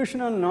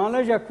distributional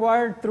knowledge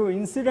acquired through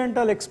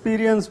incidental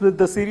experience with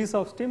the series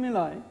of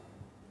stimuli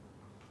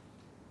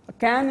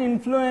can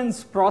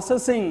influence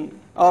processing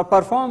or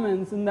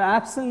performance in the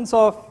absence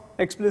of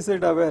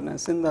explicit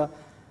awareness. There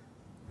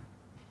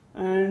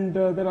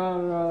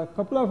are a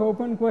couple of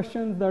open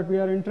questions that we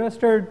are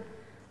interested.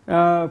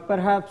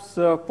 Perhaps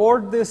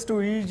port this to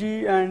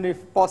EEG and,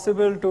 if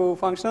possible, to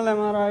functional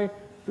MRI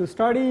to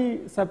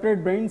study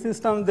separate brain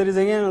systems. There is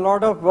again a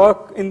lot of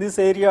work in this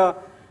area,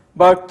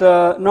 but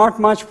not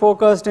much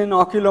focused in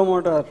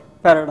oculomotor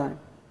paradigm.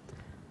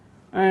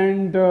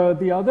 And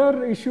the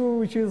other issue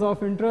which is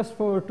of interest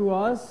to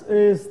us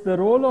is the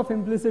role of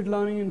implicit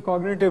learning in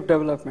cognitive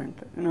development.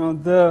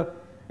 The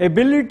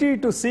ability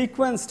to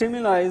sequence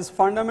stimuli is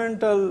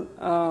fundamental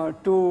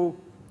to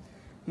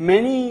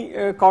many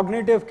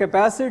cognitive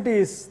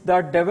capacities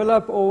that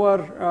develop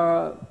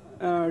over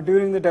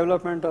during the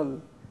developmental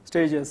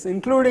stages,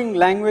 including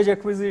language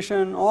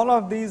acquisition. All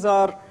of these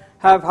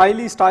have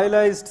highly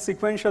stylized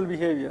sequential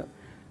behavior.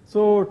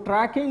 So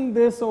tracking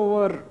this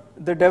over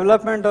the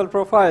developmental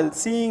profile,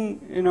 seeing,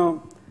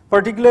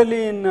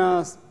 particularly in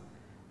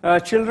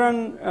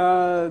children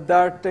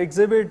that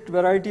exhibit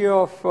variety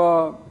of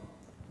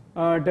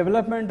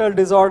developmental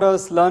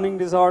disorders, learning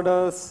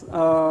disorders,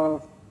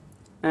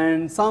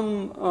 and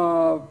some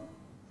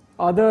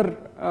other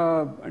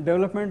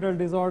developmental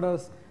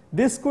disorders.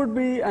 This could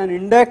be an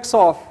index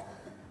of,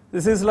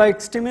 this is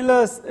like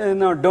stimulus,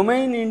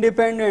 domain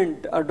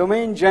independent, a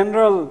domain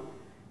general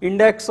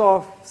index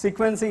of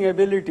sequencing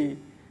ability,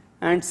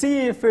 and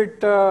see if it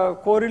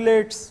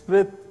correlates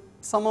with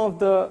some of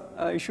the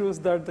issues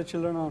that the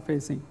children are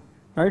facing,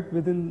 right,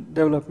 within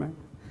development.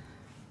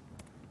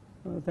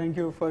 Thank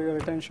you for your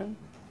attention.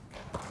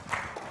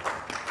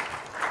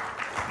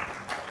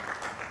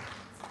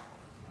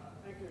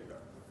 Thank you,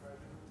 Dr.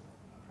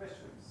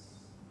 Questions?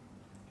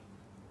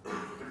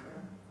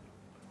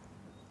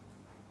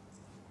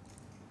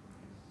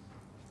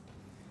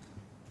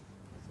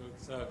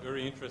 So it's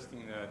very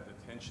interesting that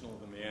attentional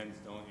demands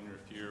don't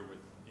interfere with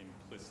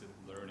implicit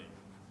learning.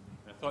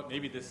 I thought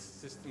maybe this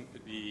system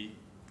could be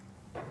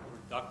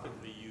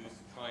productively used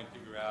to try and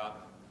figure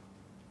out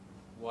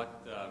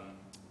what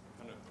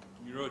kind of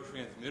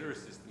neurotransmitter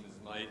systems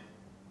might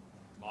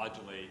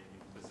modulate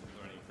implicit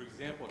learning. For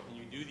example, can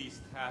you do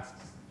these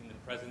tasks in the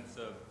presence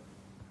of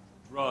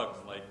drugs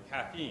like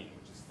caffeine,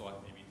 which is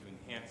thought maybe to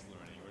enhance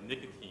learning, or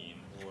nicotine,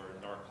 or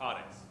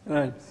narcotics?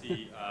 Right. To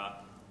see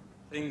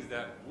things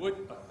that would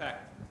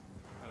affect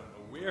kind of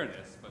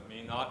awareness, but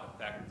may not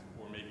affect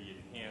or maybe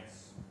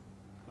enhance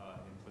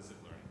implicit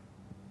learning.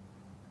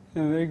 A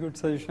very good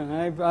suggestion.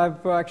 I've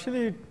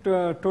actually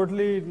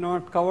totally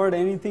not covered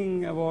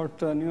anything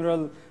about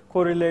neural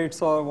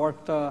correlates or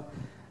what.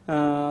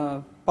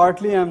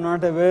 Partly I'm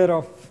not aware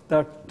of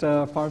that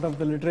part of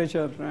the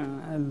literature.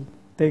 I'll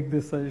take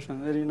this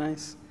suggestion. Very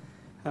nice.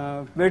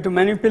 Way to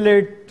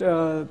manipulate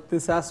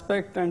this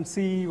aspect and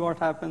see what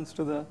happens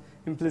to the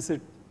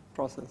implicit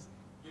process.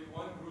 Give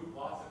one group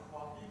lots of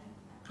coffee.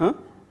 Huh?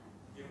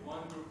 Give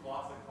one group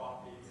lots of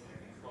coffee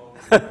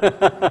and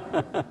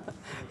control.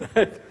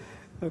 Right.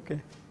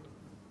 Okay.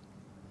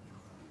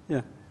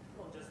 Yeah.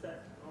 Oh, just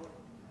that.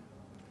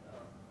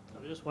 I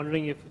was just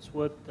wondering if it's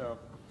worth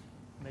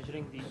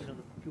measuring the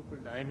the pupil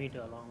diameter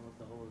along with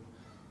the whole,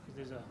 because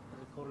there's a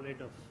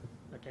correlate of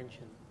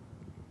attention.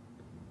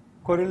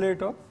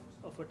 Correlate of?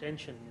 Of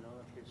attention,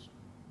 at least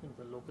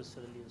the locus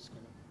coeruleus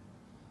kind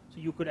of. So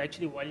you could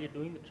actually, while you're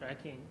doing the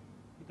tracking,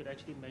 you could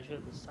actually measure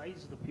the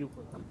size of the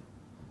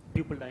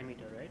pupil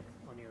diameter, right,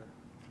 on your.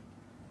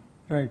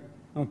 Right.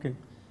 Okay.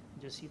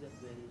 Just see that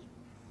varies,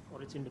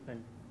 or it's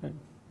independent. Right.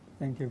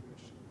 Thank you.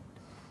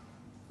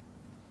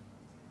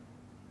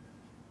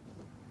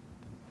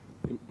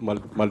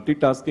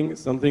 multitasking is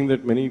something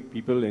that many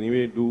people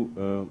anyway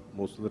do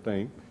most of the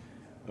time.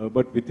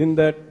 But within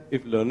that,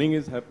 if learning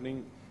is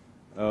happening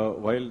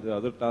while the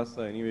other tasks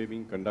are anyway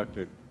being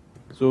conducted,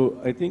 so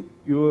I think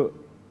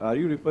are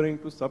you referring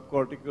to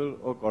subcortical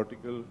or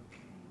cortical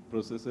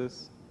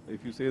processes?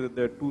 If you say that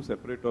there are two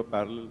separate or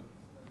parallel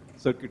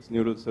circuits,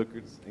 neural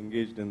circuits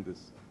engaged in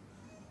this,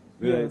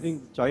 where Yes. I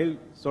think the child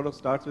sort of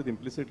starts with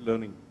implicit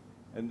learning,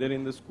 and then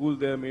in the school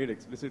they are made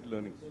explicit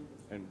learning,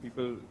 and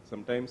people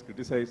sometimes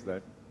criticize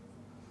that.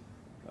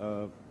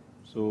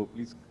 So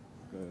please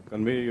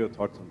convey your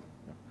thoughts on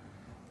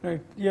that.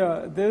 Right.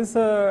 Yeah, there's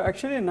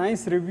actually a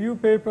nice review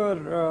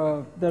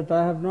paper that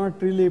I have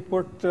not really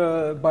put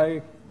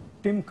by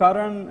Tim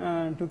Curran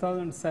in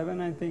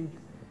 2007, I think,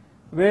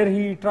 where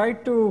he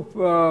tried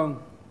to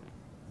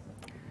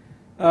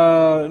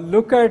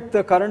look at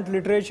the current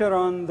literature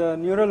on the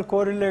neural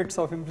correlates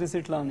of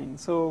implicit learning.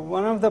 So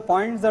one of the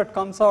points that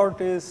comes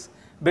out is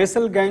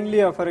basal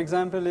ganglia, for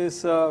example,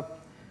 is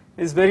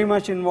very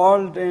much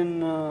involved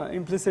in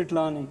implicit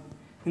learning.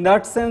 In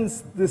that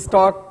sense, this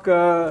talk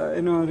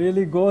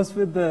really goes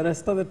with the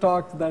rest of the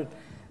talks that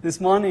this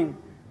morning.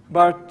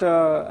 But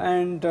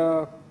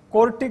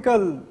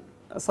cortical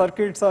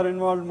circuits are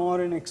involved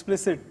more in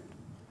explicit,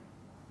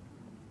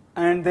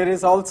 and there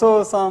is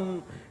also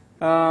some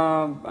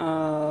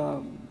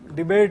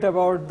debate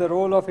about the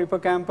role of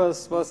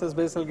hippocampus versus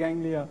basal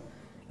ganglia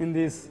in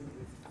this,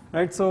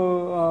 right?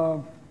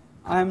 So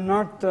I am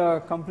not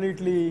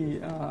completely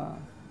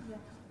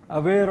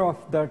aware of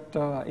that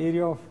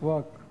area of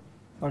work,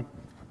 but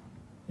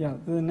yeah,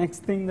 the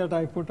next thing that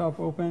I put up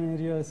open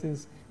areas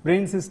is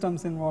brain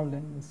systems involved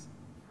in this.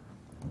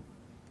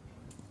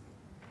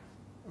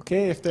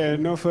 Okay, if there are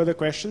no further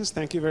questions,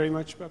 thank you very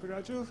much,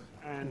 Baburaju.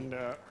 And